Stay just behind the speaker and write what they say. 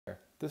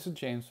this is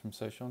James from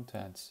Social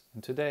Intents,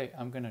 and today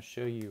I'm going to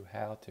show you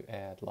how to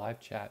add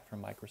live chat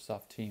from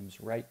Microsoft Teams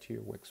right to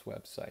your Wix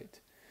website.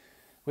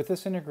 With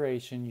this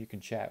integration, you can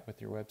chat with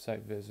your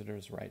website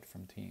visitors right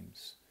from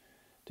Teams.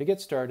 To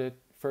get started,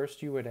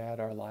 first you would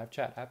add our live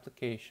chat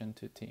application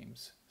to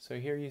Teams. So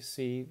here you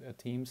see a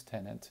Teams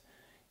tenant.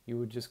 You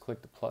would just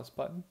click the plus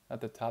button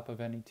at the top of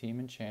any team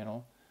and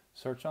channel,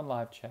 search on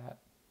live chat,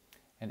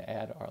 and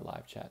add our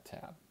live chat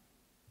tab.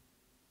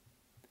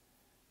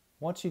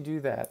 Once you do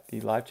that, the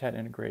live chat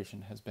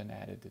integration has been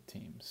added to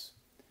Teams.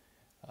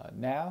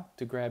 Now,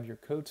 to grab your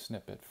code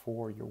snippet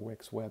for your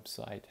Wix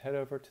website, head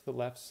over to the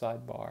left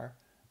sidebar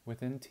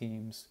within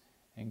Teams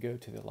and go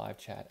to the live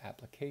chat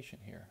application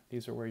here.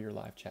 These are where your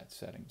live chat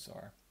settings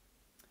are.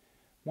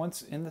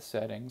 Once in the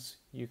settings,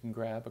 you can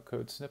grab a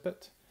code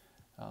snippet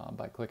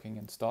by clicking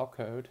Install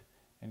Code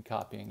and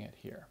copying it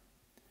here.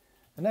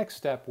 The next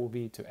step will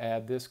be to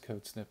add this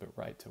code snippet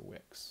right to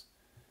Wix.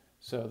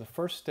 So the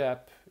first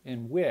step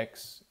in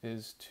Wix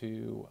is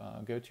to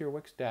go to your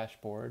Wix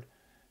dashboard,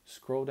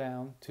 scroll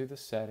down to the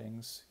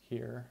settings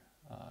here,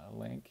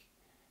 link,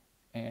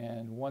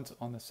 and once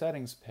on the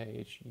settings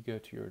page, you go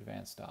to your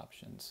advanced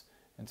options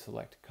and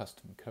select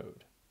custom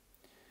code.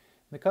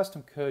 In the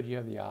custom code, you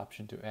have the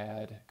option to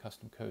add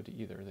custom code to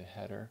either the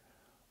header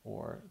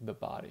or the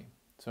body.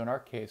 So in our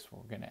case,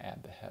 we're going to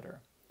add the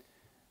header.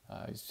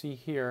 You see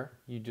here,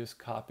 you just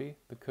copy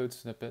the code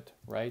snippet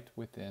right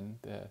within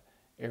the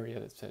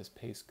area that says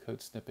paste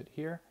code snippet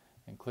here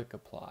and click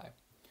apply.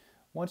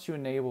 Once you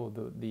enable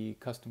the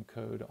custom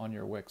code on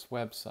your Wix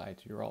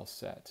website, you're all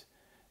set.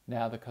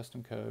 Now the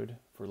custom code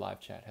for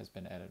live chat has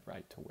been added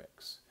right to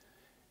Wix.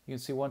 You can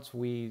see once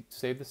we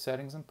save the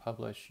settings and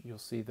publish, you'll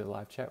see the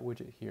live chat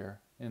widget here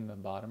in the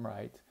bottom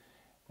right,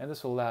 and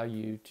this will allow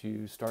you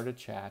to start a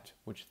chat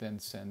which then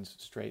sends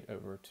straight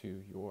over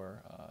to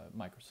your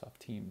Microsoft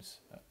Teams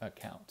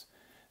account.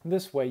 And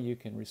this way you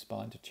can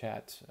respond to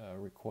chat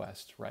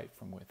requests right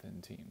from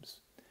within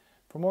Teams.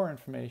 For more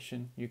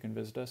information, you can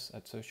visit us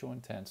at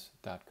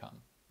socialintents.com.